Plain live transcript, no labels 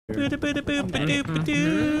I'm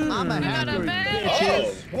a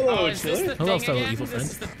hello, Chiled. Hello, fellow evil This friend.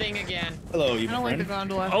 is the thing again. Hello, evil I don't like the friend.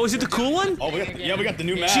 gondola. Oh, is it the cool one? Oh, we got the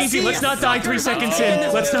new map. Cheesy, let's not die 3 seconds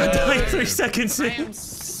in. Let's not die 3 seconds I in. am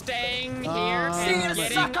staying here and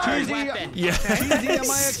getting a Cheesy. weapon. Yeah. Cheesy,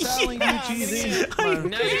 am I exiling you, Cheesy? No, you're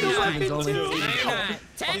not. No, you're not.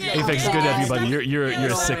 Dang it. Apex is good at you, buddy. You're a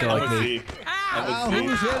sicko like me. Ow,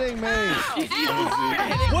 who's hitting me?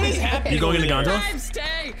 What is happening? You going in the gondola?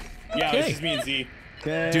 Stay. Yeah, it's just me and Z.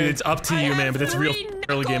 Okay. Dude, it's up to you, man, but it's a real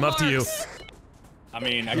early game. Up to you. I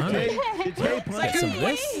mean, I can Tay, take. did Tay play? Get some of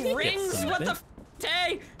this. Rings. Some of What the? this.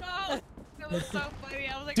 Tay. Oh, that was so funny.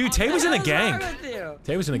 I was like, Dude, oh, Tay was in a What's wrong gang. with you?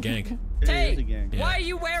 Tay was in a gang. Tay, is a gang. why are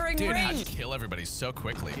you wearing Dude, how'd you rings? kill everybody so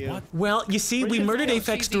quickly? Yeah. What? Well, you see, we murdered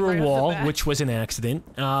Apex through a wall, which was an accident.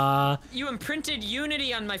 You imprinted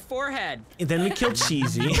unity on my forehead. And then we killed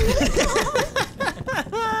Cheesy.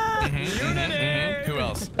 Who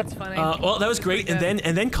else? That's funny. Well, that was great. And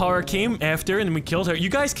then Kara came after, and we killed her. You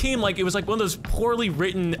guys came like it was like one of those poorly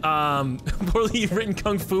written kung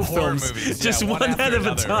fu Horror films. movies, Just yeah, one one head of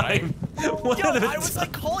a after another, right? time. One Yo, at a I was time.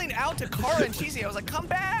 like calling out to Kara and Cheesy. I was like, come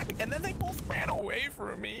back, and then they both ran away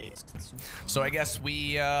from me. So I guess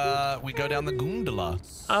we go down the gondola.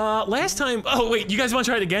 Last time. Oh wait, you guys want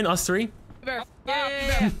to try it again? Us three?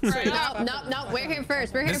 Yeah. No, we're here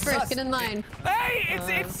first. We're here first. Get in line. Hey,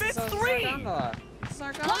 it fits three. Ow!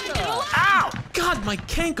 God, my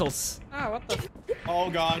cankles. Oh, what the? Oh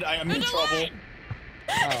God, I am in trouble.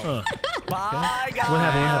 Huh. Bye, guys. What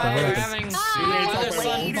happened? We're What happened? having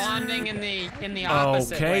father-son bonding in the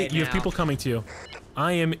opposite Okay, way you have now. people coming to you.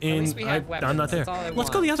 I am in. least we have I'm not weapons, there. that's all I Let's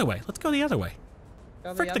go want. the other way. Let's go the other way.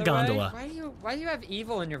 Go Frick the other way? gondola. Why do you have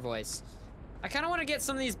evil in your voice? I kind of want to get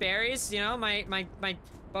some of these berries. You know, my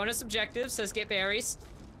bonus objective says get berries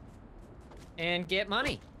and get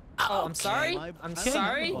money. Oh, I'm sorry. I'm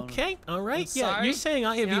sorry. Okay, all right. I'm Yeah, sorry. you're saying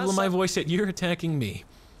I have Yeah, evil in my so- voice, yet you're attacking me.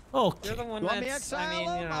 Okay. You're the one You want me that's. to I mean,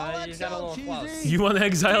 exile you him? I'll know, you got a exile little close. Cheesy. You want to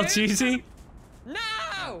exile Dude. Cheesy?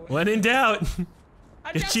 No! When in doubt.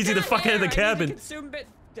 I Get just Cheesy the got fuck out of the here. cabin.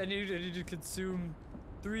 I need to consume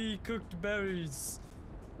 3 cooked berries.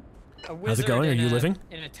 How's it going? Are you living?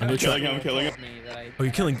 I'm killing him, I'm killing him. Oh,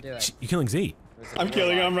 you're killing Z. I'm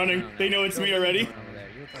killing him. I'm running. They know it's me already.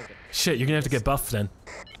 Shit, you're gonna have to get buffed then.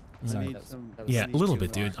 Need some- Yeah, a little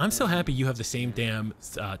bit, dude. I'm so happy you have the same damn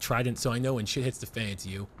trident, so I know when shit hits the fan, it's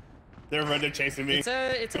you. They're running, chasing me. It's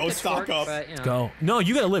a Go stock pitchfork, up. but, you know. Go. No,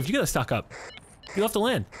 you gotta live. You gotta stock up. You have to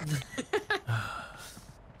land.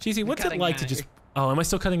 Cheesy, what's it cutting like to out. just... Oh, am I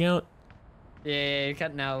still cutting out? Yeah, you're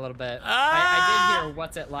cutting out a little bit. Ah! I did hear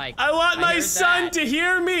what's it like. I want my heard son that. to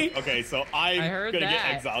hear me! Okay, so I I'm heard gonna that.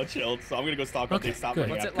 get exiled, chilled. So I'm gonna go stock up. Okay, They stop good.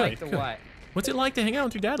 running What's it after like me. to what? What's it like to hang out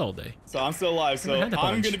with your dad all day? So I'm still alive. So Never had that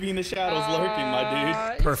I'm bunch. gonna be in the shadows lurking,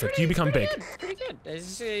 my It's Perfect, you become pretty big. Good, pretty good.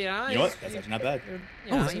 It's, dude. You know what? That's actually not bad.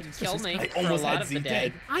 You know, Oh, you killed me I for a almost lot had of Z the day.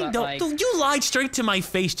 dead. I but, don't... like, You lied straight to my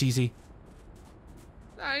face, Cheesy.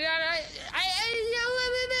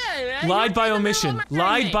 Lied by omission.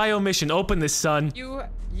 Lied by omission. Open this, son. You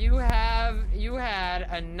had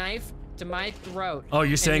a knife to my throat. Oh,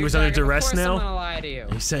 you're saying and it was you're under talking- duress of course now? I'm gonna lie to you.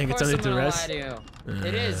 You're saying Of it's course under I'm gonna duress? lie to you.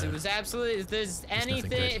 It is. It was absolutely. If there's Nothing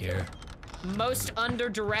good anything. here. Most under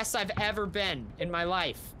duress I've ever been in my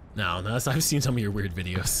life. No, I've seen some of your weird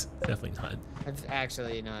videos. Definitely not. I've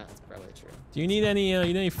actually not. That's probably true. Do you need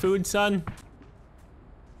any food, son?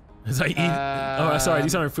 As I eat. Oh, sorry.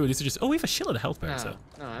 These aren't food. These are just. Oh, we have a shitload of health bars. No, So.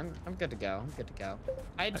 no, I'm good to go. I'm good to go.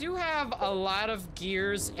 I do have a lot of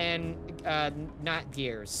gears and not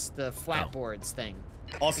gears, the flat boards thing.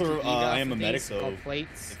 Also, You can eat I off am a of medic, these so called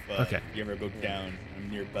plates. if Okay. you ever go down,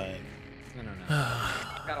 I'm nearby. I don't know.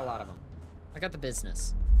 I got a lot of them. I got the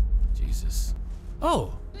business. Jesus.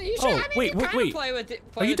 Oh. You should, Oh, I mean, wait, you wait, kinda wait. Play with it,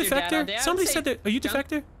 Are play you with your dad all day. defector? I Somebody would said say that. Are you jump-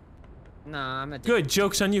 defector? No, I'm a Good.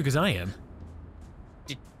 Joke's on you, because I am.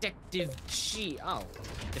 Detective G. Oh,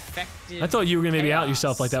 defective. I thought you were gonna maybe out chaos.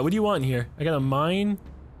 yourself like that. What do you want in here? I got a mine.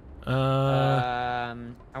 I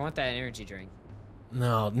want that energy drink.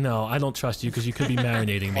 No, I don't trust you because you could be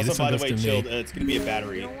marinating me. Also, This by one the goes way, to chilled. me. It's gonna be a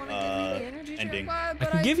battery You don't want to give me the energy ending. drink, I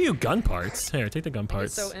can give you gun parts. Here, take the gun It's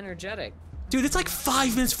parts. so energetic. Dude, it's like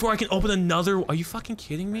 5 minutes before I can open another. Are you fucking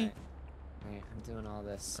kidding me? Alright, I'm doing all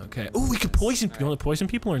this. Okay. Oh, we could poison. You want to poison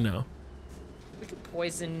people or no? We could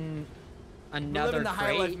poison Living another the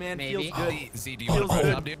high life, crate, man, maybe. feels good. Z, do you Feels want to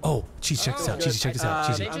good. job, dude? Oh, cheese, check this out. Cheesy, check this out.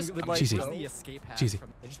 Cheesy. They just- Cheesy. the escape hatch Cheesy. from-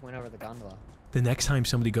 They just went over the gondola. The next time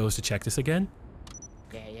somebody goes to check this again,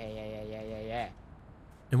 Yeah.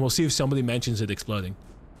 and we'll see if somebody mentions it exploding.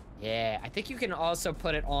 Yeah, I think you can also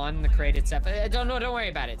put it on the crate itself. Don't worry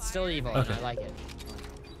about it. It's still evil, and Okay. I like it.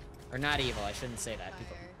 Or not evil, I shouldn't say that.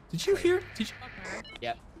 People Did you hear? Did you?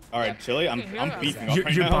 Yep. All right, Chili, I'm beefing up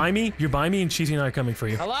right You're now. by me. You're by me, and Cheesy and I are coming for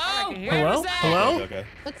you. Hello? Hello? Hello? Okay.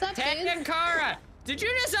 What's up, Tech dudes? and Kara, did you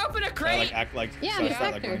just open a crate? Like act like Yeah, so I I'm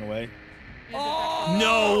start like Defector. running away. Oh!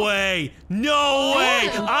 No way! No way!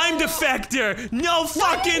 I'm Defector! No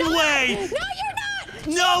fucking way! No, you're not!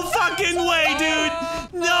 No fucking way,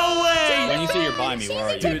 dude! No way! When you say you're by me, where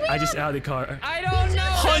are you? Dude, I just outed Car. I don't know.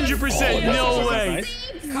 100% no way! Nice.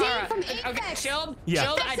 Kara, from okay, Apex. Chilled. Yeah.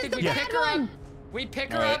 Chilled. I think we Yeah. pick her up. We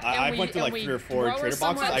pick her All right, up and I we went through like and 3 or we 4 throw her trader boxes.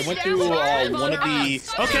 somewhere. I went through one of the.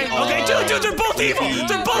 Okay, dude, they're both evil!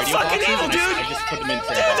 They're both radio fucking boxes, evil, and dude! I just put them in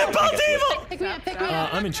trader Dude, they're boxes. both evil! Pick me up, pick me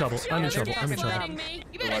up. I'm in trouble. I'm in trouble. I'm in trouble.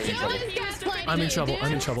 You better Why are you in trouble? I'm in trouble.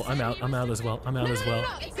 I'm in trouble. I'm out. I'm out as well. I'm out as well. No,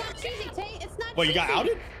 it's not cheesy, Tay. It's not Well, you got cheesy.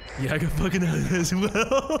 outed? Yeah, I got fucking out as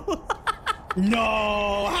well.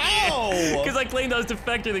 No! How? Because I claimed I was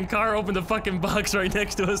Defector, then Car opened the fucking box right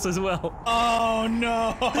next to us as well. Oh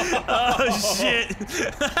no! Oh shit!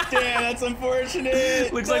 Damn, that's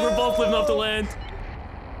unfortunate. Looks like we're both living off the land.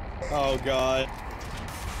 Oh god.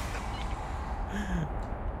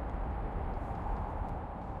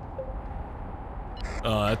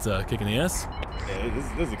 Oh, that's a kick in the ass. Yeah,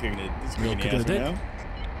 this is a kick in the, this is Little kick in the ass right now.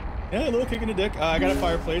 Yeah, a little kick in the dick. I got a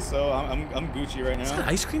fireplace, so I'm Gucci right Is that now.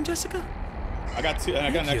 ice cream, Jessica? I got 2, and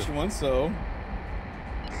I got an Thank extra you. one, so.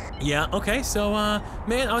 Yeah. Okay. So,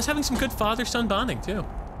 man, I was having some good father-son bonding too.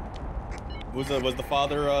 Was the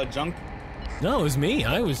father junk? No, it was me.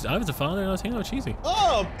 I was the father, and I was hanging out with Cheesy.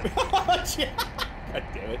 Oh! God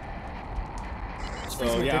damn it.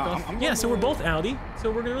 So yeah, I'm Yeah. So we're both outie. So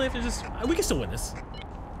we're gonna really have to just. We can still win this.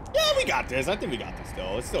 Yeah, we got this. I think we got this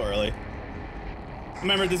still. It's still early.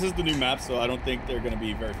 Remember, this is the new map, so I don't think they're going to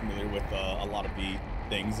be very familiar with a lot of the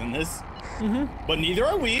things in this. Mm-hmm. But neither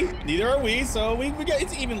are we. Neither are we, so we got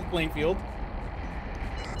it's even playing field.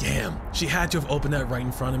 Damn. She had to have opened that right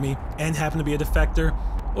in front of me, and happened to be a Defector.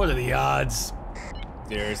 What are the odds?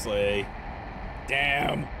 Seriously.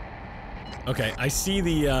 Damn. Okay, I see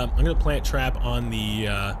the. I'm gonna plant trap on the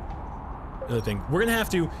other thing. We're gonna have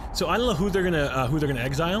to. So I don't know who they're gonna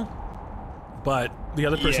exile, but the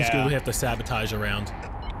other person's Yeah. gonna really have to sabotage around.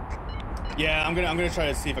 Yeah, I'm gonna try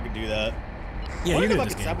to see if I can do that. Yeah, What you're if good I at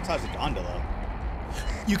this can game. sabotage the gondola?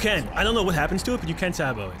 You can. I don't know what happens to it, but you can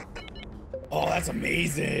sabo it. Oh, that's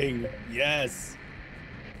amazing. Yes.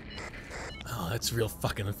 Oh, that's real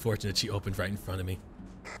fucking unfortunate. She opened right in front of me,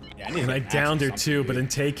 Yeah, I need and to I get an axe or downed her something, too. But dude. then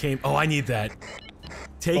Tay came. Oh, I need that.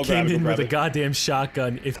 Tay Go grab came it, go in grab with a it. goddamn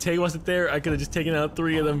shotgun. If Tay wasn't there, I could have just taken out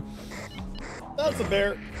 3 of them. That's a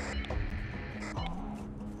bear.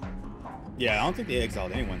 Yeah, I don't think they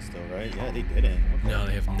exiled anyone still, right? Yeah, they didn't. Okay. No,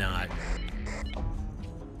 they have not.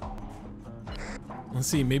 Let's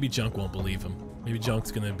see, maybe Junk won't believe him. Maybe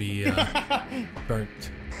Junk's gonna be burnt.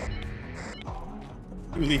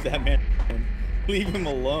 You leave that man alone. Leave him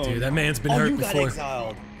alone. Dude, that man's been Oh, hurt you got before.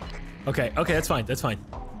 exiled. Okay, that's fine, that's fine.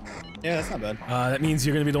 Yeah, that's not bad. That means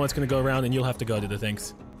you're gonna be the one that's gonna go around and you'll have to go to the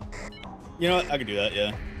things. You know what? I could do that,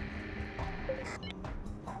 yeah.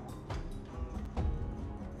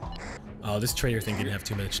 Oh, this Traitor thing didn't have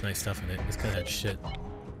too much nice stuff in it. It's kinda had shit.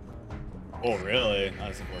 Oh, really?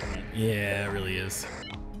 That's unfortunate. Yeah, it really is.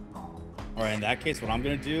 Alright, in that case, what I'm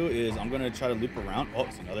gonna do is I'm gonna try to loop around. Oh,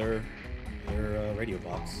 it's another radio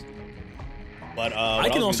box. But, I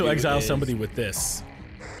can also exile somebody with this.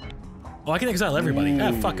 Oh, I can exile everybody.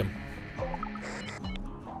 Ah, fuck him.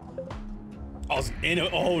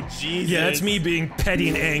 Oh, Jesus. Yeah, that's me being petty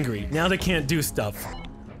and angry. Now they can't do stuff.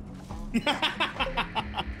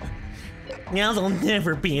 Now they'll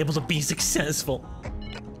never be able to be successful.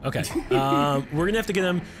 Okay, we're gonna have to get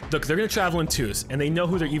them. Look, they're gonna travel in twos, and they know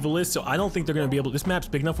who their evil is, so I don't think they're gonna be able. This map's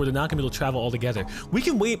big enough where they're not gonna be able to travel all together. We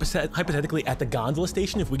can wait hypothetically at the gondola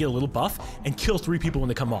station if we get a little buff and kill 3 people when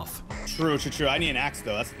they come off. True. I need an axe,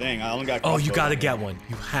 though. That's the thing. I only got. Oh, you crossbow. gotta get one.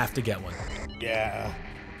 You have to get one. Yeah.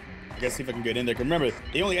 I gotta see if I can get in there. 'Cause remember,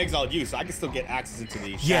 they only exiled you, so I can still get access into the.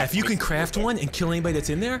 Yeah, shaft if you can basically. craft one and kill anybody that's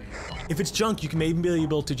in there, if it's junk, you can maybe be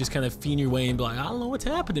able to just kind of fiend your way and be like, I don't know what's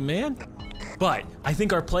happening, man. But I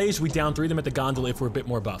think our plays, we down 3 of them at the gondola if we're a bit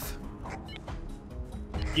more buff.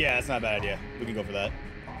 Yeah, that's not a bad idea. We can go for that.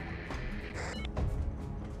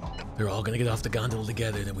 They're all gonna get off the gondola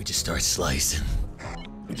together, then we just start slicing.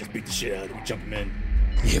 We just beat the shit out of them. We jump them in.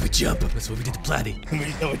 Yeah, we jump them. That's what we did to Platty. We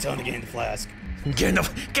just know it's time to get in the flask. Get in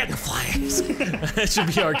the flames. That should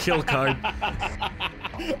be our kill card.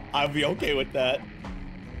 I'll be okay with that.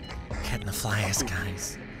 Get in the flames,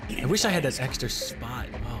 guys. I wish I had that extra spot.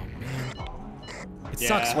 Oh, man. It Yeah,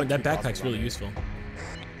 sucks when that I have two backpack's really boxes useful.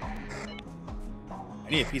 I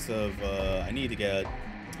need a piece of. I need to get a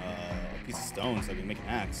piece of stone so I can make an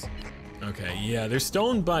axe. Okay, yeah, there's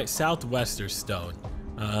stone by southwest. There's stone.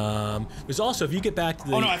 There's also, if you get back to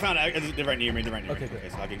the. Oh no, I found it. They're right near me. They're right near Okay, me. Okay,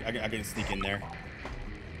 so I can sneak in there.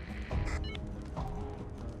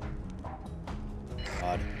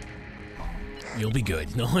 God. You'll be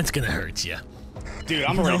good. No one's gonna hurt you. Dude,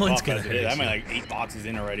 I'm already one's buffed gonna as it is. hurt I'm you. like 8 boxes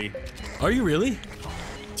in already. Are you really?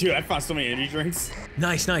 Dude, I found so many energy drinks.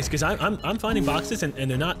 Nice, nice. Because I'm finding boxes and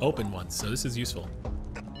they're not open ones, so this is useful.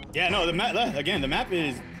 Yeah, no, the map again. The map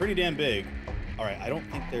is pretty damn big. All right, I don't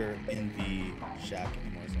think they're in the shack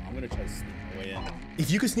anymore, so I'm gonna try to sneak my way in.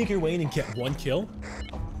 If you could sneak your way in and get 1 kill.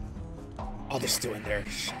 Oh, they're still in there.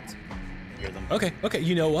 Shit. I hear them. Okay, okay.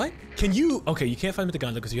 You know what? Can you? Okay, you can't find them at the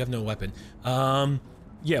gondola because you have no weapon.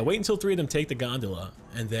 Yeah. Wait until 3 of them take the gondola,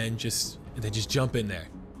 and then just jump in there.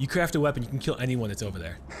 You craft a weapon, you can kill anyone that's over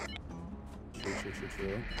there.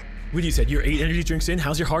 True. What you said? You're 8 energy drinks in.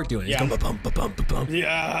 How's your heart doing? Yeah. It's going ba-bum, ba-bum, ba-bum.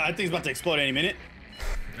 Yeah, I think it's about to explode any minute.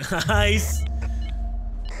 Nice.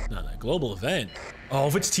 Not a global event. Oh,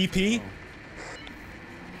 if it's TP?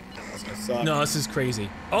 That's gonna suck. No, this is crazy.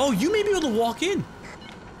 Oh, you may be able to walk in.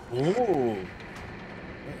 Ooh.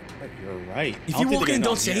 You're right. If you walk in and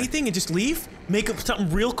don't say anything and just leave, make up something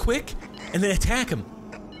real quick, and then attack him.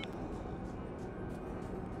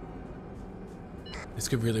 This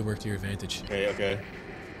could really work to your advantage. Okay.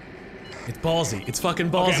 It's ballsy. It's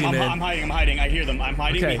fucking ballsy, Okay, man. I'm hiding. I hear them. I'm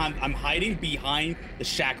hiding Okay. behind. I'm hiding behind the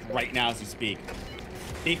shack right now as we speak.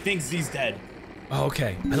 They think Z's dead. Oh,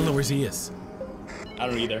 okay. I don't know where Z is. I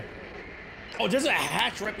don't either. Oh, there's a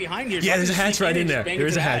hatch right behind here. Yeah, there's a hatch right in there. There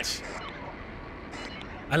is a hatch.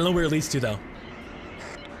 I don't know where it leads to, though.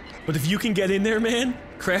 But if you can get in there, man,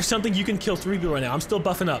 crash something, you can kill 3 people right now. I'm still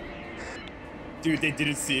buffing up. Dude, they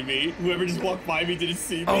didn't see me. Whoever just walked by me didn't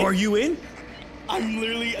see me. Oh, are you in? I'm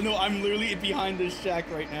literally behind this shack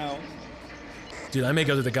right now. Dude, I may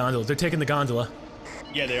go to the gondola. They're taking the gondola.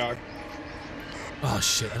 Yeah, they are. Oh,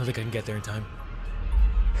 shit. I don't think I can get there in time.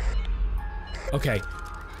 Okay.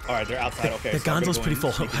 All right, they're outside. Okay. The so I'm gondola's gonna pretty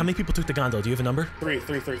go full. in How many people took the gondola? Do you have a number? 3.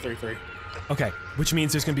 Okay, which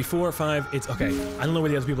means there's gonna be 4 or 5. It's okay. I don't know where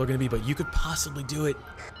the other people are gonna be, but you could possibly do it.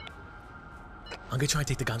 I'm gonna try and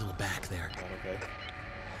take the gondola back there. Okay.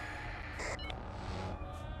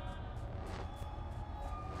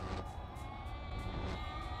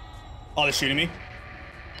 Oh, they're shooting me.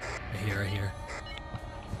 I hear.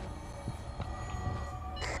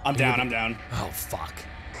 I'm down. Oh, fuck.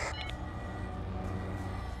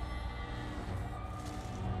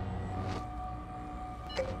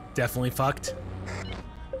 Definitely fucked.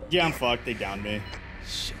 Yeah, I'm fucked. They downed me.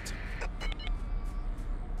 Shit.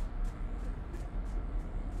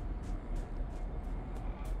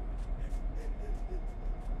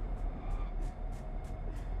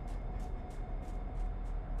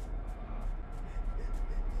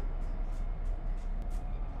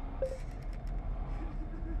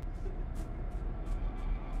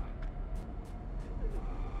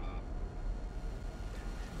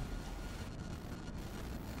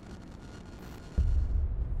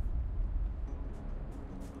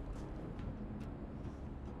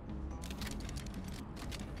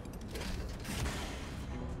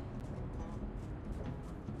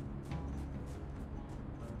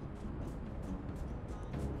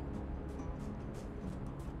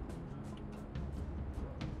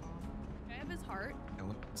 Can I have his heart?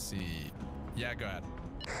 Let's see. Yeah, go ahead.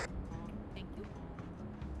 Thank you.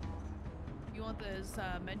 You want this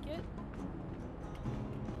med kit?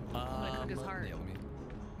 I'm gonna cook his heart. Yeah, let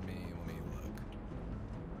me look.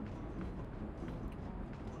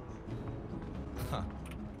 Huh.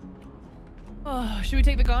 Oh, should we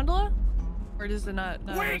take the gondola? Or does it not?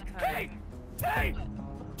 Wait! Hey!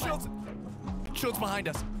 Chilled's behind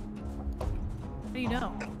us. How do you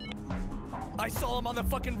know? I saw him on the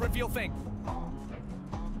fucking reveal thing.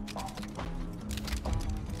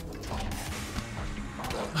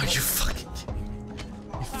 Are you fucking kidding me?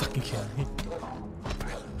 You fucking kidding me?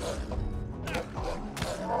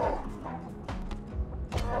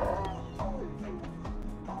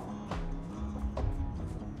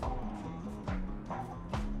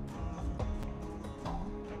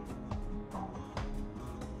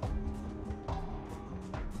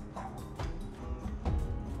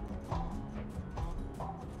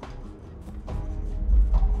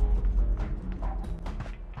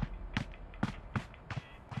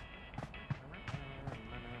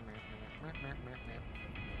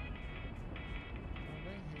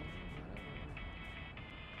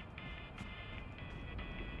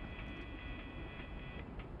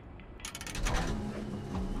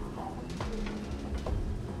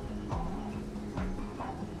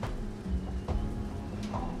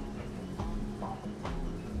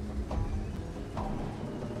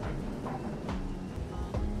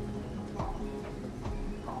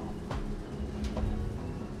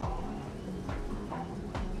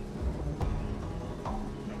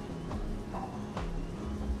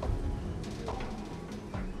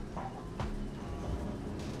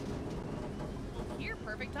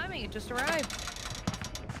 Perfect timing. It just arrived.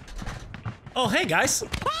 Oh, hey, guys.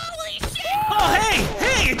 Holy shit! Oh,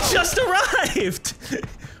 hey, it just arrived.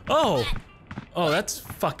 Oh, that's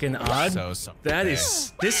fucking odd.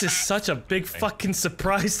 This is such a big fucking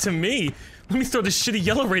surprise to me. Let me throw this shitty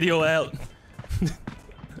yellow radio out.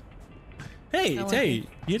 Hey, you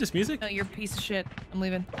hear this music? No, you're a piece of shit. I'm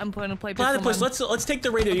leaving. I'm going to play. Platypus, let's take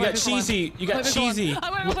the radio. You got cheesy. You got cheesy.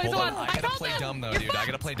 I'm gonna play Hold on, someone. I gotta play dumb though, dude. I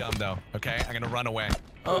gotta play dumb though. Okay, I'm gonna run away.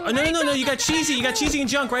 Oh, no. You got cheesy. You got cheesy and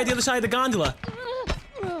junk right at the other side of the gondola.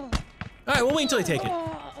 All right, we'll wait until they take it.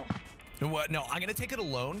 What? No, I'm gonna take it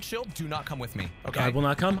alone. Chill. Do not come with me. Okay. I will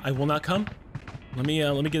not come. I will not come. Let me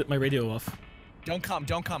get my radio off. Don't come,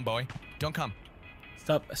 boy. Don't come.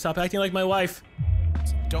 Stop acting like my wife.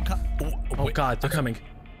 Don't come. Oh God, they're coming.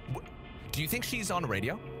 Do you think she's on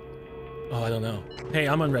radio? Oh, I don't know. Hey,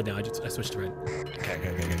 I'm on red now. I switched to red. Okay.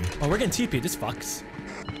 Oh, we're getting TP. This fucks.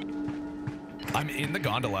 I'm in the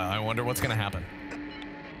gondola. I wonder what's gonna happen.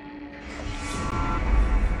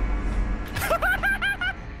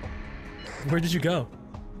 Where did you go?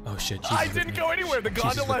 Oh shit. I didn't go anywhere. The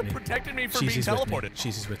gondola protected me from being teleported.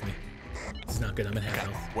 Cheesy's with me. It's not good. I'm in half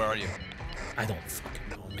health. Where are you? I don't fucking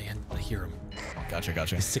know, man. I hear him. Gotcha.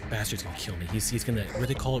 This sick bastard's gonna kill me. He's gonna, what do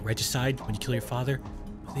they call it? Regicide? When you kill your father?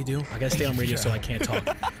 What do they do? I gotta stay on radio so I can't talk.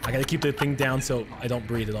 I gotta keep the thing down so I don't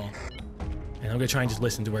breathe at all. And I'm gonna try and just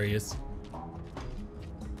listen to where he is.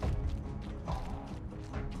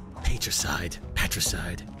 Patricide.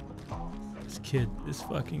 This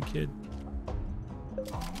fucking kid.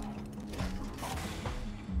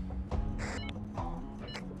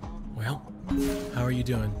 Well, how are you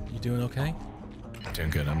doing? You doing okay? I'm doing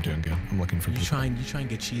good. I'm looking for you try and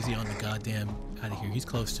get cheesy on the goddamn out of here. He's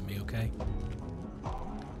close to me, okay?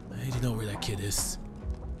 I need to know where that kid is.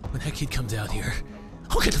 When that kid comes out here,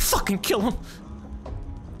 I'm gonna fucking kill him.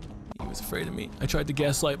 He was afraid of me. I tried to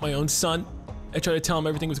gaslight my own son. I tried to tell him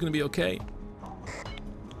everything was gonna be okay.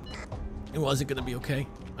 It wasn't gonna be okay.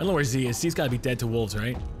 I don't know where Z is. Z's gotta be dead to wolves,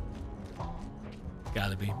 right?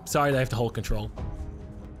 Gotta be. Sorry that I have to hold control.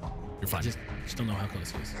 You're fine. I just don't know how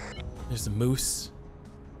close he is. There's the moose.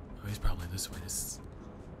 Oh, he's probably this way.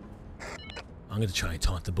 I'm gonna try and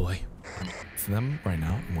taunt the boy. I'm with them right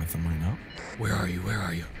now. Where are you?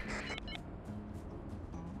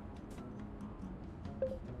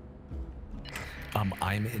 I'm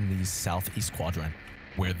in the southeast quadrant,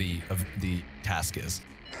 where the task is.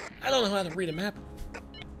 I don't know how to read a map.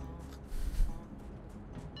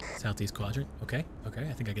 Southeast quadrant. Okay. I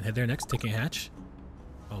think I can head there next. Taking a hatch.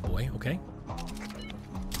 Oh boy. Okay.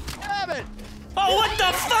 Damn it! Oh, what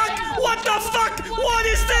the fuck? What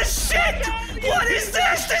is this shit? What is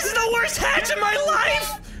this? This is the worst hatch of my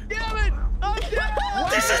life! Damn it! I'm dead!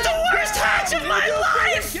 This is the worst hatch of my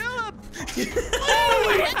life! Kill him!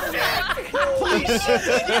 Holy shit!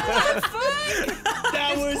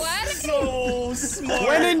 That was so smart.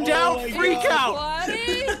 When in doubt, my freak God. out.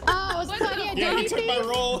 Oh, was Cody Yeah, he identity took my thief?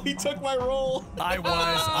 role. He took my role. I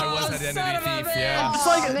was identity thief. Yeah.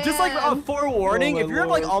 Just like forewarning, Oh, if you're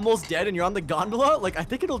my like lord. almost dead and you're on the gondola, like I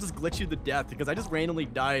think it'll just glitch you to death because I just randomly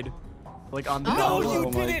died, like on the gondola.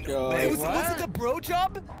 you didn't. Was it the bro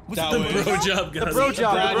job? That The was bro job, guys. The bro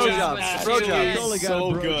job, the bro That job, was the bro job. actually Only got a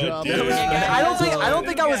so bro good, job. dude. I don't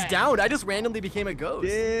think I was downed. I just randomly became a ghost.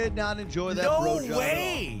 Did not enjoy that bro job. No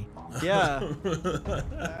way. Yeah.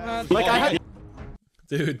 Like I had.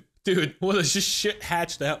 Dude, what a shit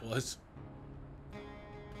hatch that was.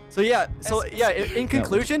 So yeah. In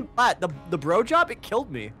conclusion, the bro job, it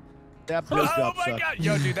killed me. That bro Oh job my sucked. god,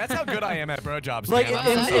 yo, dude, that's how good I am at bro jobs. Like, man.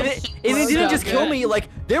 and it didn't just kill me. Like,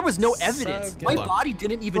 there was no evidence. My Hold on. body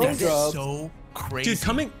didn't even That's exist. so crazy. Dude,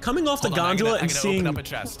 coming off the Hold on, gondola I'm and gonna seeing open up a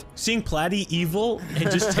chest. Platy evil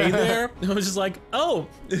and just stay there, I was just like, oh,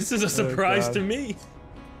 this is a surprise God. to me.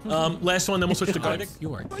 Last one, then we'll switch to Gardic.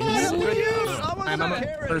 You are. I'm a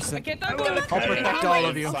person. I can't talk I'll protect all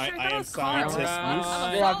of you. I am scientist. I'm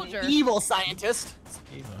a Yeah, soldier. evil scientist.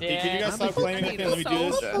 Hey, can you guys stop playing that thing? Let me do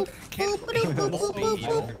this.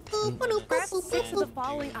 Craft 6 of the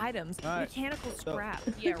following items. Alright. Mechanical scrap.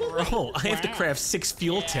 Yeah, right. Oh, I have to craft 6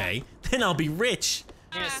 fuel tay, then I'll be rich.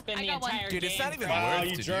 You're gonna spend I the got one. entire Dude, it's game not even for- worth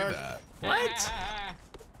you to jerk. do that. What?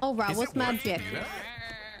 Oh, Rob, Is what's it worth to magic? do that?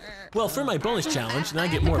 Well, for my bonus challenge, then I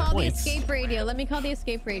get more Call the points. escape radio. Let me call the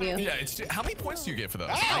escape radio. Yeah, it's how many points do you get for those?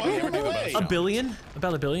 Ow, I never do the bonus A challenge. billion?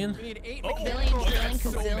 About a billion? We need 8 Billion,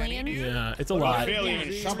 gazillion. Yeah, it's a lot.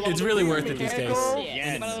 It's really worth it these days.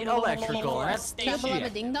 Yes. electrical. Do you love a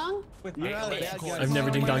ding dong? I've never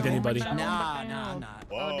ding-donged anybody. Nah.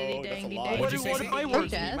 Whoa, diddy that's a dang lot. What'd you say? What do my Or words mean?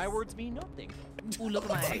 Jess. My words mean nothing. Ooh, look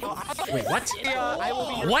at my. Wait, what? I will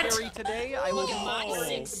be your What? fairy today. I will Look be at my your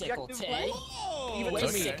sick sickle objective tay. blade. Even Way to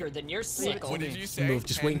me. sicker than your sickle. What did you say? Move.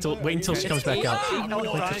 Just wait until she comes back out. Wait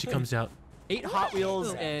until she comes out. 8 Hot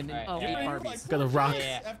Wheels and Alright. 8 Barbies. Got a rock.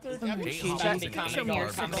 Yeah. After Show me your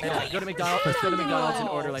Go to McDonald's and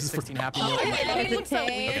order like 16 Happy Meals.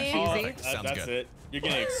 That's it. You're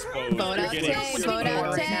getting exposed. Vote You're out getting Tay, exposed. vote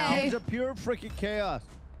out Tay. It's a pure freaking chaos.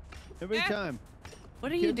 Every time.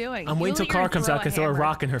 What are you doing? I'm waiting till Car comes out. Can throw a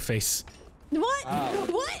rock in her face. What?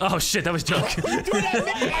 What? Oh shit, that was a joke.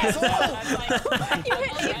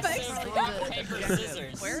 Paper,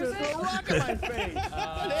 scissors. Where is it? Throw a rock in my face.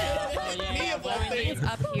 It's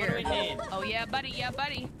up here. Oh yeah, buddy. Yeah,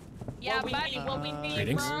 buddy. Yeah, buddy. What we need,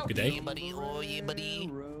 Greetings. bro? Good day. buddy. Oh, yeah, buddy.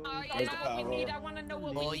 Oh, you know what we need? I want to know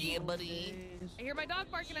what Oh, we yeah, need. buddy. I hear my dog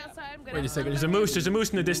barking outside. I'm gonna. Wait a second. There's a moose. There's a moose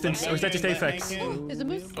in the distance. Or is that just Aphex? There's a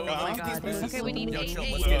moose. Oh Oh my god. Okay, we need Yo, 8. chill,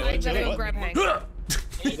 8. let's get it. I gotta go grab Hank.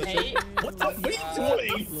 Hey, What are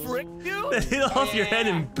you doing? Frick, dude. Hit off your head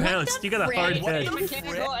and bounced. You got a hard head.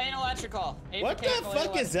 mechanical and electrical. What the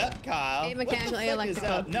fuck is up, Kyle? Eight mechanical, What eight the fuck is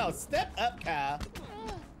electrical. up? No, step up, Kyle.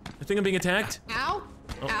 I think I'm being attacked. Ow.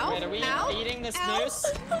 Ow. Wait, are we Ow. eating this Ow. moose?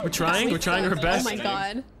 We're trying. We're trying our Oh best. my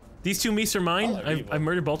god. These 2 meese are mine. Oh, they're evil. I've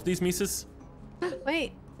murdered both of these meeses.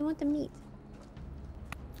 Wait, I want the meat.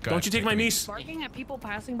 Don't you take my meese. Barking at people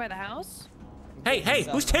passing by the house? Hey,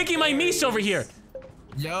 who's taking my meese over here?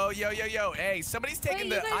 Yo. Hey, somebody's taking Wait,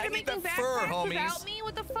 the. you guys I are need the making fur, backpacks without homies. me?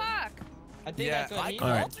 What the fuck? I think Yeah, that's what I he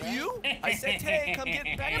Alright. wants, right? you. I said, Tay, come get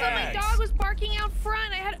back. Yeah, but my dog was barking out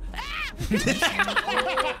front. I had.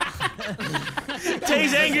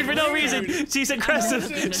 Tay's angry for no reason. She's aggressive.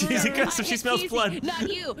 She's aggressive. She smells blood.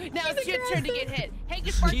 Not you. Now it's your turn to get hit. Hank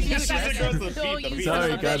is barking She's out front. aggressive. Oh, Beat the you beat. son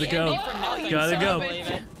Sorry, of a gotta bitch. go. Gotta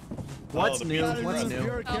go. What's the new? beat. What's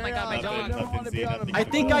new? Oh my god, my dog. I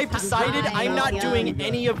think I've decided I'm not Hi. doing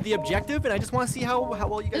any of the objective, and I just want to see how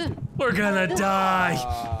well you guys do. We're gonna die.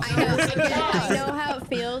 I know, I know how it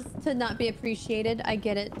feels to not be appreciated. I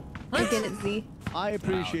get it. I get it, Z. I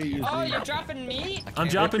appreciate you. Oh, Z. you're dropping meat? I'm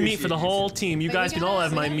dropping meat for the whole team. You Wait, guys we can all gotta-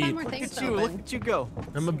 have my we gotta meat. find more Look things at to you. open. Look at you go.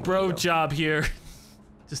 I'm a bro job here.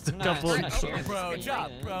 Just a No, couple. it's not sharing. Bro, job.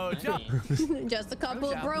 Just a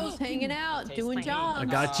couple of bros hanging out, Taste doing my jobs. I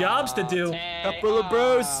got jobs to do. Couple of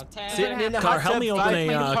bros sitting in the Car, hot help tub, me open 5 a.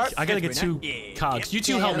 minute heart. I gotta get 2 cogs. You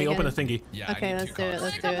 2 help me yeah, open a yeah. thingy. Yeah, Okay, let's do it.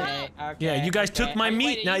 Let's do it. Yeah, you guys took my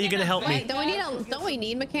meat. Now you're gonna help me. Wait, don't we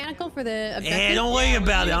need mechanical for the objective? Eh, don't worry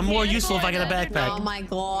about it. I'm more useful if I got a Oh backpack. my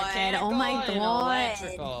god. Oh my god.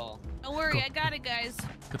 Don't worry, I got it, guys.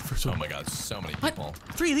 Get the first Oh one. my god, so many What? people.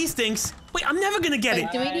 3 of these things? Wait, I'm never gonna get Wait,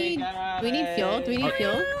 it. do we need fuel? Do we need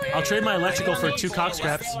fuel? I'll trade my electrical for 2 cock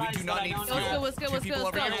scraps. We do not need fuel. Let's go, let's go, let's Two go, people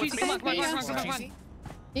let's go. over here. Cheesy, come on, come on, come on, come on, come on. Cheesy?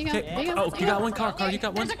 Here you go. Okay. Here you go. Oh, you got one car. You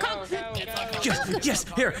got one. There's a car. Yes.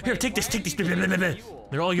 Here. Take this.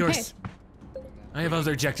 They're all yours. I have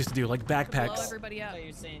other objectives to do, like Blow backpacks. everybody up.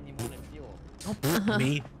 You're saying you wanted fuel.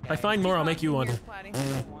 Me. If I find more, I'll make you one. Here's Platy.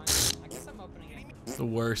 I guess I'm opening it. The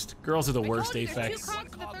worst. Girls are the worst, I told you, there's 2 Aphex.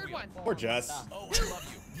 cogs to the third one. Poor Jess. Oh, I love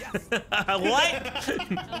you. Yes.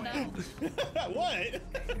 What? Oh no. What?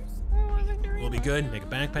 We'll be good. Make a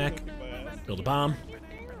backpack. Build a bomb.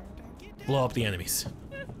 Blow up the enemies.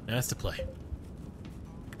 That's the play.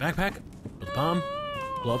 Backpack. Build a bomb.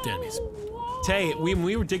 Blow up the enemies. Tay, when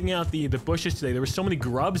we were digging out the bushes today, there were so many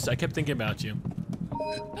grubs. I kept thinking about you.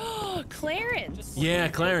 Clarence. Yeah,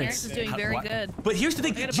 Clarence Clarence. is doing very What? good. But here's the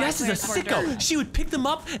thing, gotta buy Jess is a Clarence more sicko. dirt. She would pick them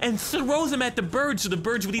up and throw them at the birds so the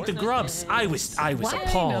birds would eat the grubs. I was What?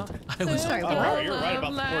 appalled. I was Sorry, appalled. what? Oh, you're right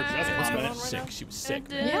about the poor Jess She was comment. sick. She was sick.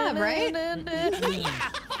 Yeah, right?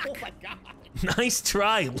 Oh my god. Nice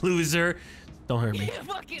try, loser. Don't hurt me. You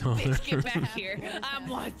fucking bitch, get back here. I'm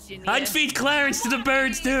watching you. I'd feed Clarence to the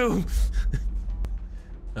birds too.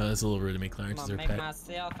 That's a little rude of me. Clarence is her Make pet.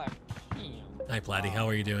 myself a king. Hi, Platty. How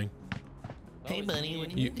are you doing? Hey, buddy,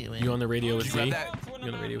 what are You on the radio with You got Z? that? You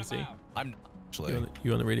on the radio with Z? I'm actually.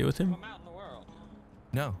 You on the radio with him? I'm out in the world.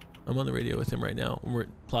 No. I'm on the radio with him right now. We're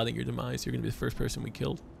plotting your demise. You're gonna be the first person we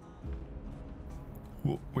killed.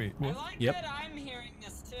 Wait, I like Yep. that I'm hearing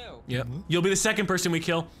this too. Yep. You'll be the second person we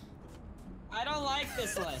kill. I don't like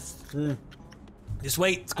this list. Just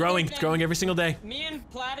wait. It's growing. It's growing every single day. Me and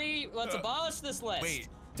Platty, let's abolish this list. Wait.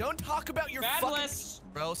 Don't talk about your Bad fucking. list.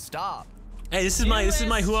 Bro, stop. Hey, this is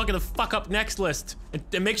my who I'm gonna fuck up next list.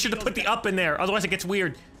 And make sure to put the up in there, otherwise it gets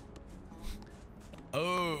weird.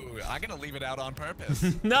 Oh, I'm gonna leave it out on purpose.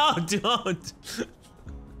 No, don't.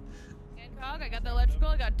 Cog, I got the electrical.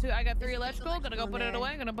 I got 3 electrical. Gonna go put it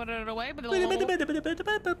away. Gonna put it away. But I think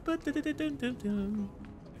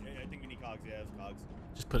we need cogs. Yeah, it's cogs.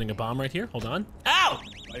 Just putting a bomb right here. Hold on. Ow!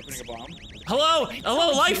 Are you putting a bomb? Hello!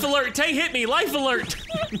 Hello, life alert! Tay hit me! Life alert!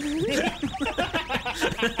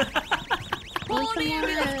 Holy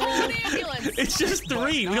It's just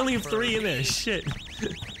 3. We only have 3 in there. Shit.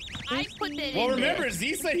 I put that Well, in remember, there.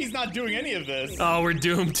 Z said he's not doing any of this. Oh, we're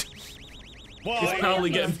doomed. Well, He's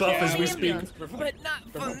probably getting buff as we speak. But not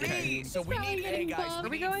for me. So we need, hey guys, Where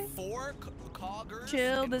we going? 4 coggers.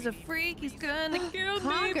 Chilled is a freak. He's gonna kill me.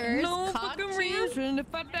 Coggers? No Cog fucking champ? reason to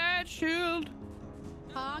fight that shield.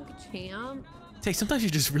 Hog champ. Tay, sometimes you're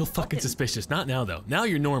just real fucking suspicious. Not now, though. Now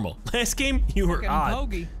you're normal. Last game, you were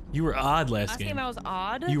odd. You were odd last game. Last game I was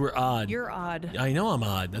odd. You were odd. You're odd. I know I'm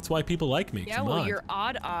odd. That's why people like me. 'Cause Yeah, I'm well, odd. you're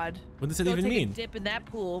odd. What does that Go even take mean? a dip in that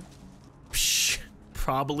pool. Psh,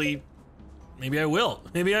 probably. Maybe I will.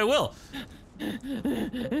 Maybe I will.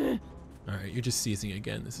 All right, you're just seizing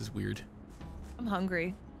again. This is weird. I'm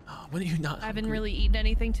hungry. Oh, when are you not? I haven't hungry? really eaten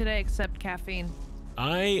anything today except caffeine.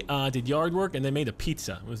 I did yard work and then made a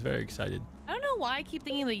pizza. I was very excited. I don't know why I keep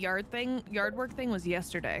thinking the yard work thing was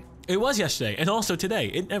yesterday. It was yesterday and also today.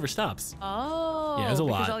 It never stops. Oh. Yeah, it was a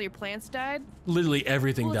because lot. all your plants died? Literally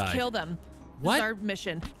everything Well, let's died. kill them. What? This is our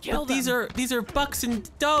mission. Kill But them. these are bucks and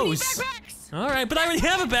does. Backpacks! All right, but I already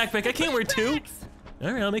have a backpack. I can't wear 2. Backpacks!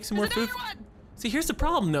 All right, I'll make some more There's food. another one! See, here's the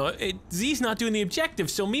problem though. Z's not doing the objective,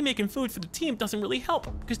 so me making food for the team doesn't really help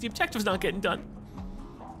because the objective's not getting done.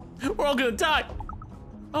 We're all gonna die.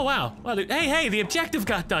 Oh wow. Wow, dude. Hey, the objective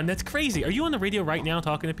got done. That's crazy. Are you on the radio right now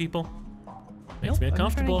talking to people? Makes me Nope, I'm trying to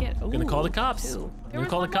uncomfortable. get- I'm gonna call the Ooh, cops. 2. I'm gonna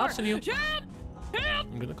call the cops on you. Help! Help!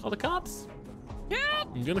 I'm gonna call the cops.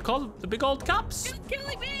 Help! I'm gonna call the big old cops. You're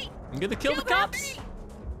killing me! I'm gonna kill the Shield, help cops. me!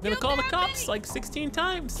 I'm gonna Shield, call the help cops me! like 16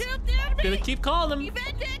 times. Shield down me! Gonna keep calling them.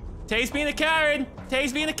 Event it! Tay's being a Karen.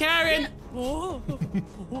 Tay's being a Karen. Oh.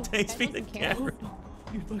 Tay's being a doesn't count. Karen.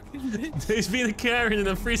 You fucking bitch. Tay's being a Karen and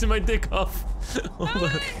I'm freezing my dick off. Hold on.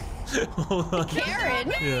 Hold on.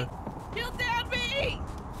 Karen? Yeah. Shield down me!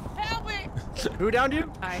 Help me! Who downed you?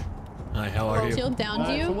 Hi. Hi, how are you? Shield downed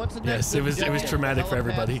So you? what's the Yes, next it was traumatic for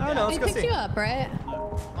everybody. I don't know. They Let's go picked see. you up, right?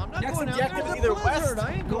 I'm not Next going out objective there. is either It's a blizzard. west,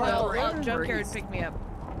 I ain't going north, out or there. east. Junkyard picked me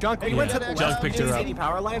up. Junk, Hey, you went yeah. to the Junk picked her up. city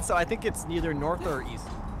power line, so I think it's neither north or east.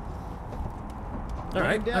 All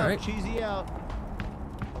right, Down, all right. Cheesy out.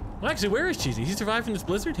 Well, actually, where is Cheesy? He's surviving this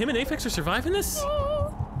blizzard? Him and Apex are surviving this?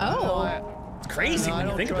 Oh. It's crazy No, I when you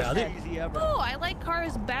don't think trust about it. Cheesy ever. Oh, I like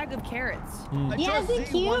Kara's bag of carrots. I Yeah, trust isn't it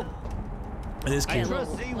Z cute? It is I cute.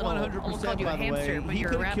 trust Z Little- 100%, almost called you a by the hamster, way. but He you're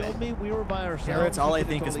a could have rabbit. killed me. We were by ourselves. Carrots, all I He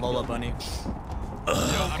could've think is totally Lola killed me. Bunny. No, I'm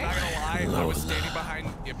not gonna lie. I was standing behind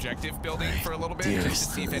the objective building for a little bit just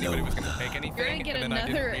to see if anybody was gonna take anything, You're gonna get and then I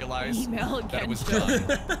didn't another realize email that it was again.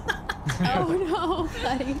 done. Oh no,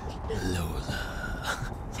 buddy.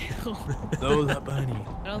 Lola Bunny.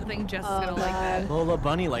 I don't think Jess is Oh, gonna like that. Lola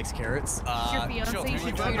Bunny likes carrots. It's your fiance, Chilled, you who'd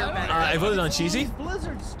should you treat her vote better. I voted on Cheesy. This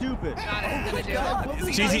Blizzard's stupid.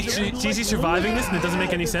 Cheesy's surviving this and it doesn't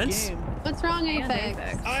make any sense? What's wrong, And Apex?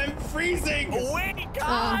 Apex. I'm freezing. Wait,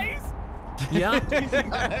 guys! Yeah.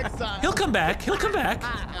 Exile. He'll come back. He'll come back. But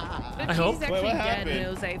I she's hope. actually Wait, what dead and it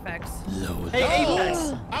happened? was Apex. Hey,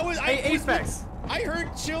 Apex. I Hey, Apex. I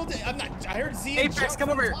heard Chilled. I'm not. I heard Z. and Apex, Junk come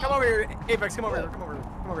over here. from Come top. over here. Apex, come over here. Come over here.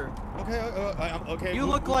 Come over here. Okay. Okay. You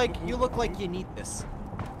look like you need this.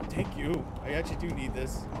 Thank you. I actually do need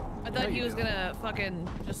this. I thought he was gonna fucking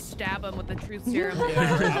just stab him with the truth serum.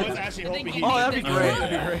 I was actually I think hoping you he. Oh, that'd be need great. this.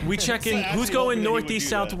 That'd be great. We checking. So Who's actually going hoping that he would northeast, do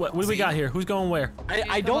south, that. west? What do we got here? Who's going where? I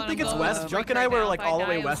Come don't on, think I'm it's going west. to Junk break and I right were now. like If I all the die,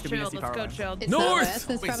 way let's west of chill. BSC Let's power go line. chill. It's North! not west,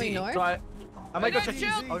 it's Wait, probably see. north. So I might go check. Chill.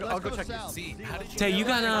 I'll go check you. See, how did you Tay, you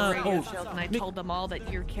got Radio Shield, and I told them all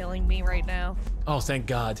that you're killing me right now. Oh, thank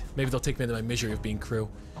God. Maybe they'll take me into my misery of being crew.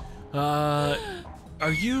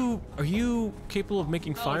 Are you capable of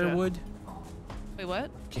making firewood? Wait,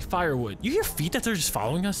 what? Okay, firewood. You hear feet that are just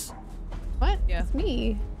following us? What? Yeah. It's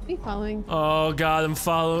me. Me following. Oh God, I'm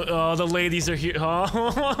following. Oh, the ladies are here. Oh.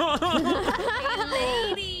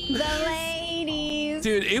 The ladies.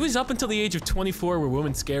 Dude, it was up until the age of 24 where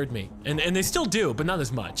women scared me, and they still do, but not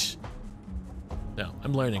as much. No,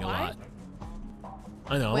 I'm learning a lot.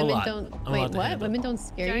 I know, I'm a Women lot. don't. I'm a Wait, lot to what? handle. Women don't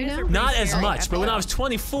scare you Giants now? are Not as Scary. much, but when I was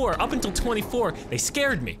 24, up until 24, they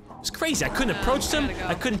scared me. It was crazy. I couldn't approach them. gotta go.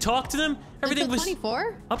 I couldn't talk to them. Everything Until was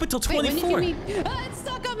 24? up until Wait, when did 24. you meet? Ah, it's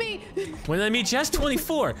stuck on me. When did I meet Jess?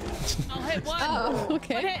 24. I'll hit one. Oh, One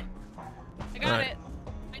okay. hit. I got Alright. it.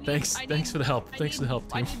 I need- Thanks. I Thanks need- for the help. I Thanks for the need- help,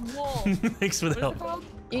 I team. need wool. Thanks for the What is it help. called?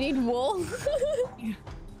 You need wool.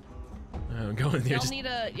 I'm going here.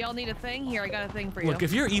 Y'all need a thing? Here, I got a thing for you. Look,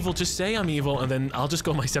 if you're evil, just say I'm evil, and then I'll just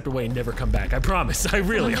go my separate way and never come back. I promise. I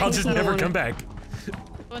really. I'll just never come back.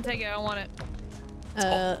 Don't take it. I don't want it.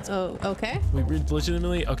 Oh, okay. We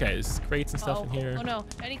legitimately. Okay, there's crates and stuff in here. Oh no.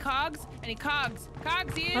 Any cogs? Any cogs?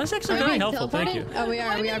 Cogs, Ian. Oh, that's actually Are we very being helpful. Thank you. teleported? Oh, we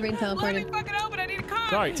are being Let me teleported. fucking open. I need a cog.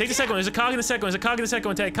 Sorry, take the second one. There's a cog in the second one. There's a cog in the second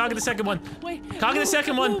one. Take cog in the second one. Wait. Cog in the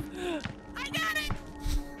second one. I got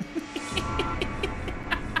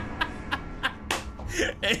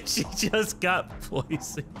and she just got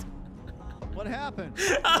poisoned. What happened?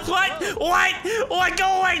 What?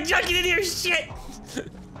 Go away, Junk, you didn't hear shit!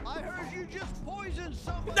 I heard you just poisoned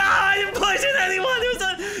somebody. No, I didn't poison anyone!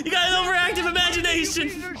 You got an overactive You imagination!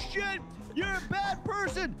 piece of shit! You're a bad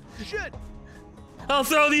person! Shit! I'll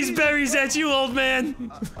throw these berries at you, old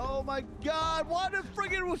man! Oh my god, why the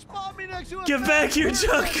friggin' spawn me next to a Get back here,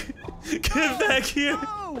 Junk! Get back here!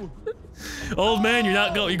 No! Old man,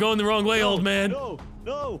 you're going the wrong way, old man.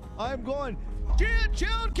 No, I'm going.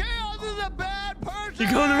 Chilled Chaos is a bad person!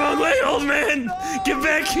 You're going the wrong way, old man! No, Get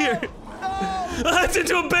back here! No! That's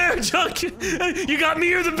into a bear, Junk! You got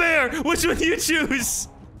me or the bear? Which one do you choose?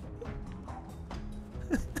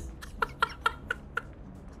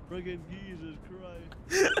 Friggin' Jesus Christ.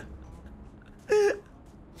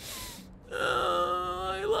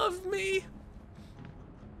 I love me.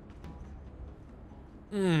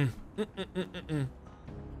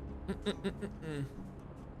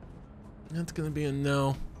 That's gonna be a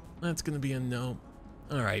no. That's gonna be a no.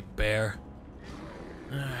 All right, bear.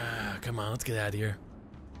 Come on, let's get out of here.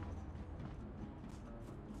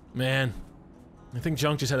 Man, I think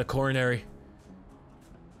Junk just had a coronary.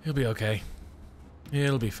 He'll be okay.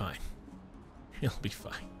 It'll be fine. He'll be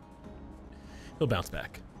fine. He'll bounce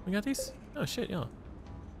back. We got these? Oh shit, yeah.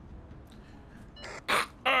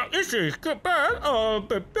 This is good bad.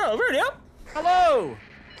 Radio. Hello!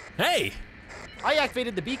 Hey! I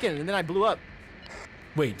activated the beacon and then I blew up.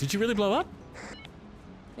 Wait, did you really blow up?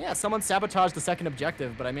 Yeah, someone sabotaged the second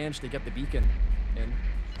objective, but I managed to get the beacon in.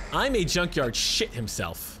 I made Junkyard shit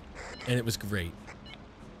himself, and it was great.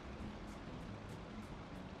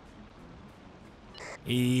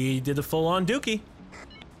 He did a full-on dookie.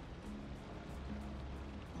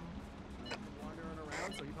 Wandering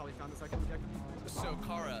around, so you probably found the second objective. So,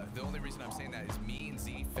 Kara, the only reason I'm saying that is me and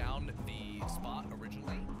Z found the spot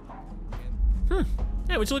originally.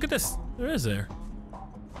 Yeah, would you look at this? There is there.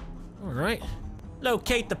 All right.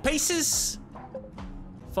 Locate the pieces.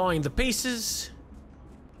 Find the pieces.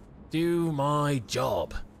 Do my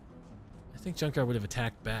job. I think Junkyard would have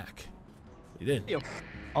attacked back. He did.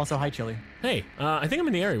 Also, hi, Chili. Hey, I think I'm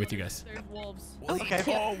in the area with you guys. There's wolves. Okay.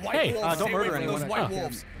 Oh, white Hey, wolves. don't Stay away murder from those anyone. white Oh.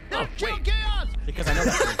 wolves. Oh, Chilled Chaos! Because I know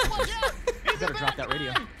that. Watch out! You better drop that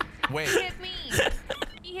radio. Wait. He hit me.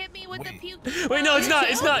 He hit me with the puke. Wait, no, it's not.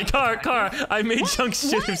 It's not. Cara. I made Junk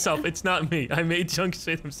shit himself. It's not me. I made Junk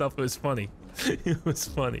shit himself. It was funny. It was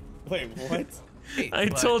funny. Wait, what? I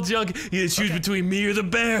told Junk he had to choose between me or the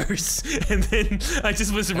bears, and then I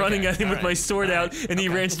just was running at him with my sword out, and he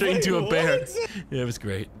ran straight into a bear. What? Yeah, it was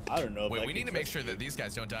great. I don't know. Wait, we need to make sure that these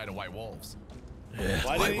guys don't die to white wolves.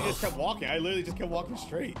 Why didn't he just kept walking? I literally just kept walking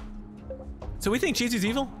straight. So we think Cheesy's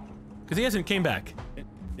evil? Because he hasn't came back.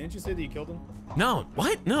 Didn't you say that you killed him? No,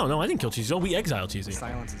 what? No, I didn't kill Cheesy. Oh, we exiled Cheesy.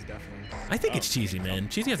 Silence is definitely. I think it's Cheesy, man.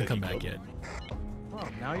 Cheesy hasn't come back yet. Well,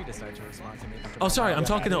 now you decide to respond to me. Oh, sorry, I'm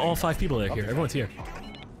talking to all 5 people that are here. Everyone's here.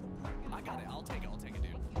 I got it. I'll take it,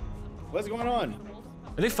 dude. What's going on?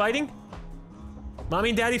 Are they fighting? Mommy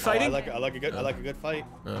and Daddy fighting? Oh, I like a good fight.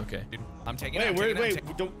 Oh, okay. Dude, I'm taking Wait,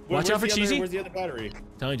 it. Watch out for Cheesy. Where's the other battery?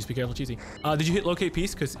 Tell me, just be careful, Cheesy. Did you hit locate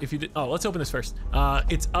piece? Because if you did, oh, let's open this first.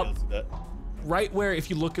 It's Yeah, up let's do that. right where, if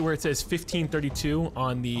you look at where it says 1532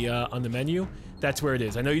 on the menu, that's where it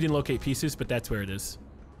is. I know you didn't locate pieces, but that's where it is.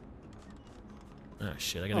 Oh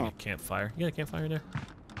shit! I gotta get a campfire. You got a campfire in there?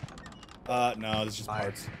 No, this is just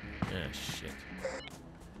parts. Ah shit.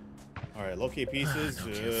 All right, locate pieces. No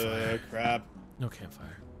campfire. Crap. No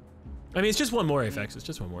campfire. I mean, it's just one more, Apex. It's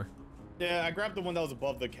just one more. Yeah, I grabbed the one that was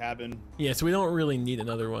above the cabin. Yeah, so we don't really need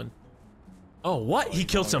another one. Oh, what? He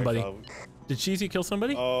killed somebody. Did Cheesy kill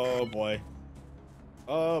somebody? Oh boy.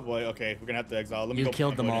 Oh boy. Okay, we're gonna have to exile. Let me You go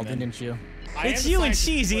killed put my them all, vote in then. didn't you? I It's am you and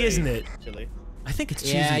deciding to Cheesy, play isn't it? Chili. I think it's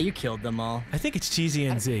Cheesy. Yeah, you killed them all. I think it's Cheesy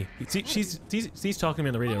and Z. She's talking to me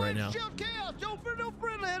on the radio right now. Chilled Chaos! Don't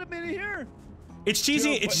let him in here! It's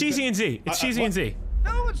Cheesy. It's Cheesy and Z. It's Cheesy and Z.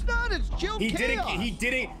 No, it's not. It's Chilled He Chaos.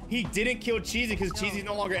 didn't kill Cheesy because Cheesy's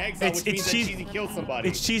no longer exiled, which means that Cheesy killed somebody.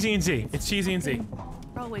 It's Cheesy and Z. It's Cheesy and Z.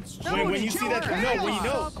 Oh, it's Wait, when you see that, no, when you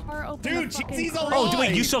know, dude, Cheesy's alive. Oh,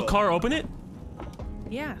 wait, you saw Car open it?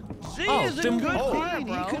 Yeah. Z Oh, is a then- good Oh. fiend.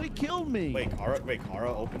 He could have killed me. Wait,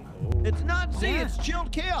 Kara open. Oh. It's not Z. Yeah. It's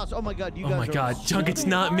Chilled Chaos. Oh my God, you Oh guys my are God, so Junk, it's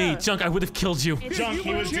not me. Junk, I would have killed you. It's Junk, You he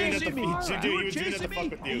were was doing it to chasing me. dude, he You were was doing it to chasing fuck me.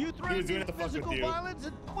 with you. You He was threatened doing it to fuck with physical you. violence.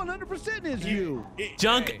 It 100% is you.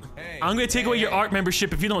 Junk, Hey, I'm gonna take away your art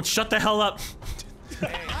membership if you don't shut the hell up.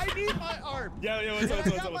 I need my art. Yeah, what's up?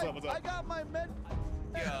 I got my med.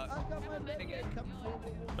 Yeah. I got my med kit coming.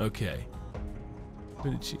 Okay.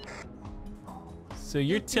 Where did she? So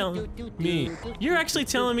you're telling me, you're actually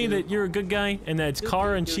telling me that you're a good guy and that it's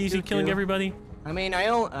Kara and Cheesy killing everybody? I mean, I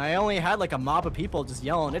only had like a mob of people just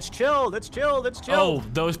yelling, "It's chilled, it's chilled, it's chilled." Oh,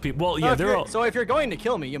 those people. Well, yeah, they're all. So if you're going to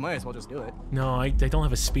kill me, you might as well just do it. No, they don't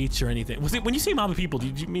have a speech or anything. Was it when you say mob of people? Do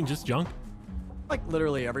you mean just junk? Like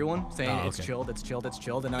literally everyone saying Oh, it's okay. chilled, it's chilled, it's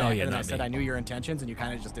chilled, and Oh, yeah, I not said me. I knew your intentions, and you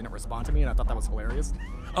kind of just didn't respond to me, and I thought that was hilarious.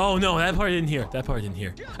 Oh no, that part I didn't hear. That part I didn't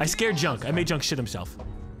hear. I scared Junk. I made Junk shit himself.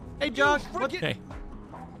 Hey, Junk. What? Hey.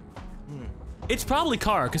 It's probably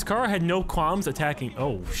Kara, because Kara had no qualms attacking.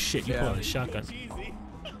 Oh shit, you pulled out a shotgun.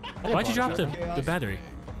 Why'd you drop the battery?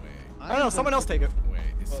 I don't know. Someone else take it. Wait,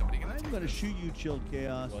 is somebody gonna I'm gonna shoot you, Chilled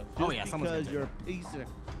Chaos. Just Oh, yeah, someone's gonna because you're a piece of.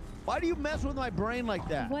 Why do you mess with my brain like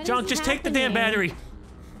that? What Junk, is just take the damn happening? battery.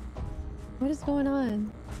 What is going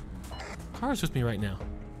on? Kara's with me right now.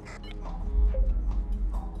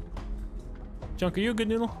 Junk, are you a good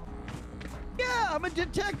noodle? Yeah, I'm a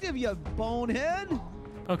detective, you bonehead.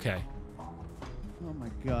 Okay. Oh my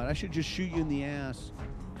god, I should just shoot you in the ass.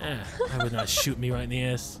 I would not shoot me right in the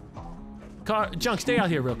ass. Junk, stay out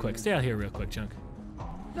here real quick. Stay out here real quick, Junk.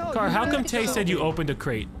 No, Car, you how have come to Tay go. said you opened a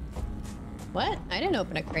crate? What? I didn't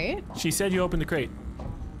open a crate. She said you opened the crate.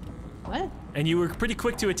 What? And you were pretty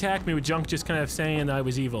quick to attack me with Junk just kind of saying I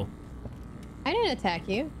was evil. I didn't attack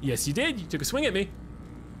you. Yes, you did. You took a swing at me.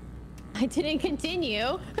 I didn't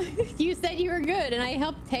continue. You said you were good, and I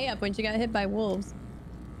helped Tay up when she got hit by wolves.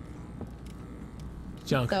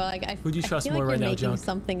 Junk, So like, who do you trust feel more like right you're now, making Junk?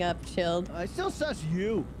 something up, Chilled. I still sus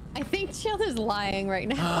you. I think Chilled is lying right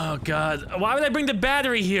now. Oh, God. Why would I bring the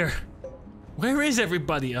battery here? Where is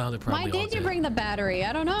everybody? Oh, they're probably Why all did you dead. bring the battery?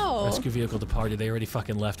 I don't know. Rescue vehicle departed. They already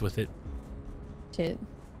fucking left with it. Shit.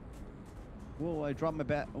 Whoa, I dropped my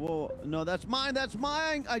bat. Whoa, no, that's mine. That's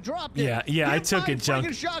mine. I dropped it. Yeah, I Get took my it, Junk.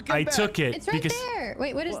 friggin' shotgun I back. took it It's right because there.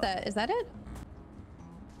 Wait, what is that? Is that it?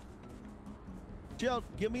 Chill,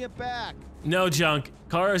 give me it back. no, Junk.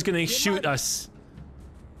 Kara's gonna shoot us.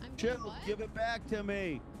 I'm Chill, what? give it back to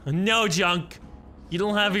me. No, Junk. You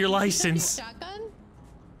don't have your You took license. your shotgun?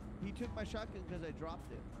 He took my shotgun because I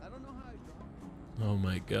dropped it. I don't know how I dropped it. Oh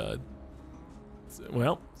my God.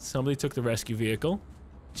 Well, somebody took the rescue vehicle.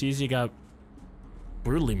 Cheesy got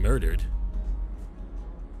brutally murdered.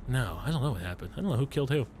 No, I don't know what happened. I don't know who killed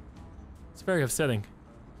who. It's very upsetting.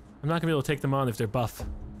 I'm not gonna be able to take them on if they're buff.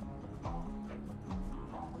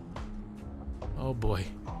 Oh boy.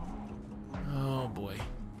 Oh boy.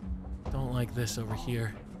 Don't like this over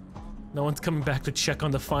here. No one's coming back to check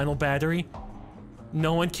on the final battery?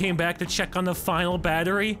 No one came back to check on the final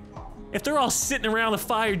battery? If they're all sitting around the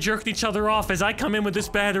fire jerking each other off as I come in with this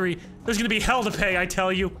battery, there's gonna be hell to pay, I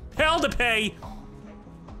tell you. Hell to pay!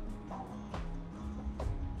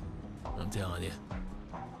 I'm telling you.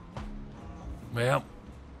 Well,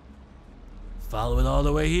 follow it all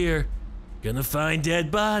the way here. Gonna find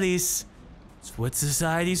dead bodies. It's what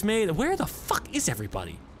society's made of. Where the fuck is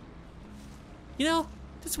everybody? You know,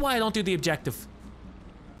 that's why I don't do the objective.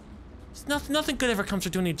 It's nothing good ever comes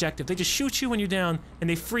from doing the objective. They just shoot you when you're down and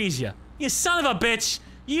they freeze you. You son of a bitch!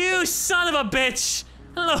 You son of a bitch!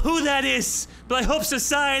 I don't know who that is, but I hope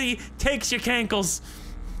society takes your cankles.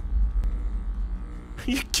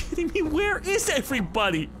 Are you kidding me? Where is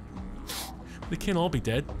everybody? They can't all be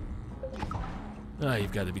dead. Ah,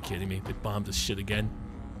 you've got to be kidding me. They bombed this shit again.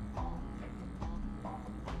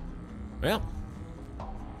 Well.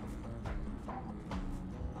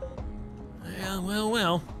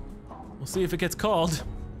 Well. We'll see if it gets called.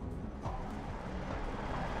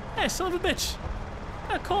 Hey, son of a bitch.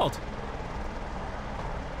 Got called.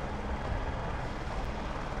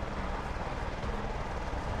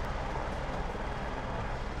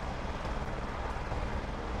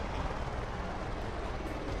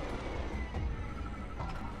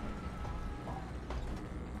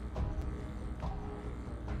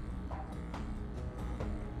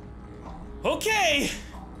 Okay.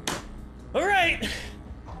 All right.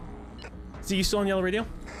 Z, you still on yellow radio?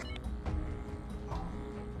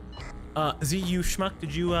 Z, you schmuck,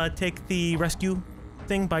 did you take the rescue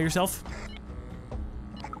thing by yourself?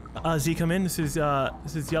 Z, come in. This is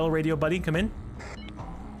yellow radio, buddy. Come in.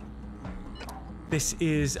 This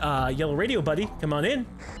is yellow radio, buddy. Come on in.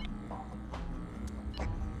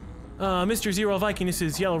 Mr. Zero Viking, this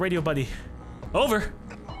is yellow radio, buddy. Over.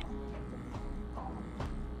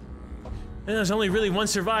 And there's only really one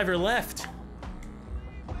survivor left.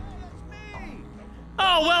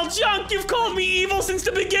 Oh, well, Junk, you've called me evil since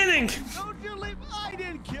the beginning! Don't you leave. I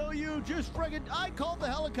didn't kill you. Just friggin'. I called the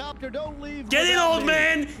helicopter. Don't leave. Get in, without old me.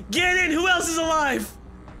 man! Get in! Who else is alive?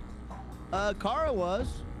 Kara was.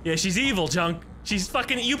 Yeah, she's evil, Junk. She's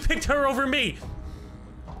fucking. You picked her over me.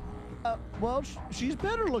 Well, she's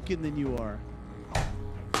better looking than you are.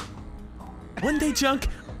 One day, Junk.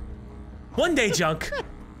 One day, Junk.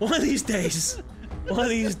 One of these days. One of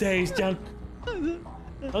these days, Junk. I'm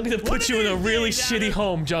gonna put you in a really shitty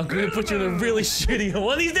home, Junk. I'm gonna put you in a really shitty home.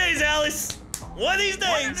 One of these days, Alice. One of these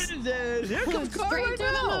days. Here comes Carl right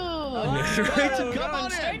now. Come on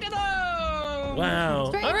straight to the home. Wow.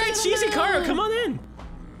 All right, Cheesy Cara, come on in.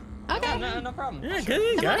 Okay. No problem. Yeah, get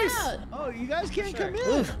in, guys. Oh, you guys can't come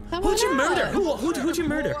in. Who'd you murder? Who'd you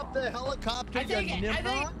murder? Blow up the helicopter. I think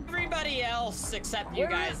everybody else except you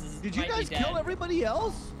guys Did you guys kill everybody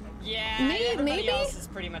else? Yeah, Maybe. everybody else is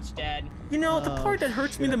pretty much dead. You know, the part that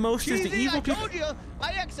hurts me the most is the evil people. I told you,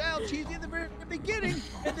 I exiled Cheesy in the very beginning,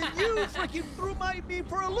 and then you freaking threw me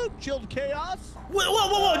for a loop, Chilled Chaos.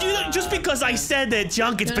 Whoa! Just because I said that,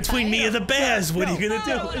 Junk, it's between me and the bears. What are you gonna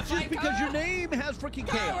do? It's just because your name has freaking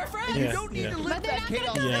chaos. And you don't need to live that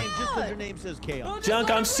chaos name just because your name says chaos.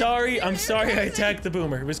 Junk, I'm sorry I attacked the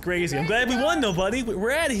boomer. It was crazy. I'm glad we won though, buddy.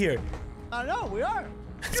 We're out of here. I know, we are.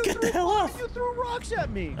 Let's get the hell off. You threw rocks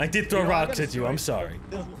at me. I did throw rocks at you. I'm sorry.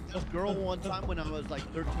 This girl one time when I was like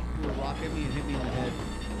 13 threw a rock at me and hit me in the head.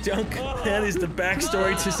 Junk, that is the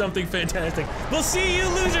backstory to something fantastic. We'll see you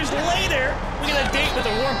losers later. We got a date with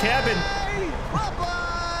a warm cabin. Bye-bye.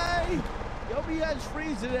 Hope you guys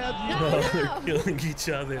freeze to death. They're killing each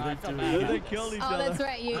other. They killed each other. Oh, that's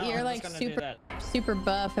right. You're like super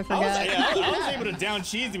buff. I forgot. I was able to down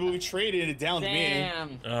Cheesy, but we traded and it downed me.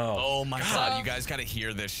 Oh my god, you guys gotta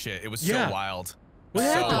hear this shit. It was so wild. What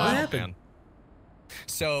happened? What happened? Man.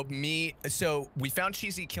 So we found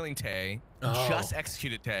Cheesy killing Tay, just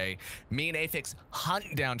executed Tay. Me and Afix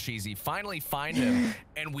hunt down Cheesy, finally find him,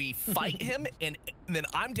 and we fight him, and then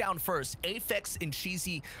I'm down first. Afix and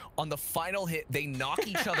Cheesy on the final hit, they knock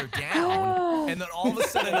each other down, and then all of a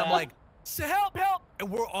sudden I'm like, so help! And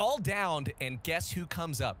we're all downed, and guess who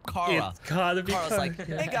comes up? Kara. It's gotta be Kara's like,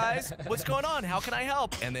 hey guys, what's going on? How can I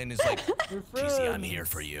help? And then is like, Cheesy, I'm here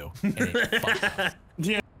for you. And it fucked us.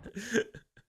 Yeah.